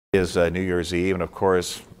Is New Year's Eve, and of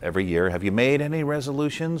course, every year. Have you made any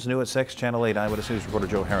resolutions? New at 6, Channel 8 Eyewitness News reporter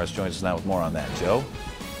Joe Harris joins us now with more on that. Joe?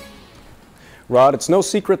 Rod, it's no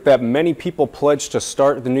secret that many people pledge to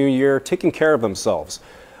start the new year taking care of themselves.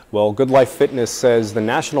 Well, Goodlife Fitness says the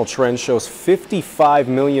national trend shows 55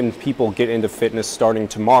 million people get into fitness starting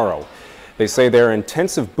tomorrow. They say their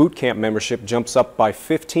intensive boot camp membership jumps up by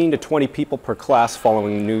 15 to 20 people per class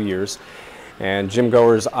following New Year's. And gym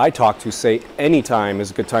goers I talk to say any time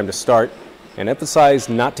is a good time to start and emphasize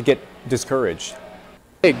not to get discouraged.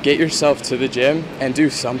 Get yourself to the gym and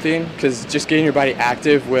do something, because just getting your body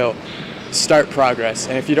active will start progress.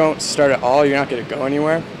 And if you don't start at all, you're not going to go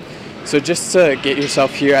anywhere. So just to get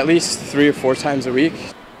yourself here at least 3 or 4 times a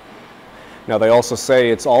week. Now they also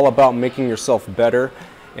say it's all about making yourself better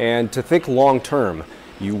and to think long term.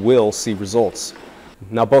 You will see results.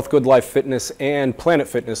 Now, both Goodlife Fitness and Planet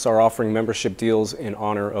Fitness are offering membership deals in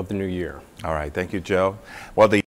honor of the new year. All right, thank you, Joe. Well, the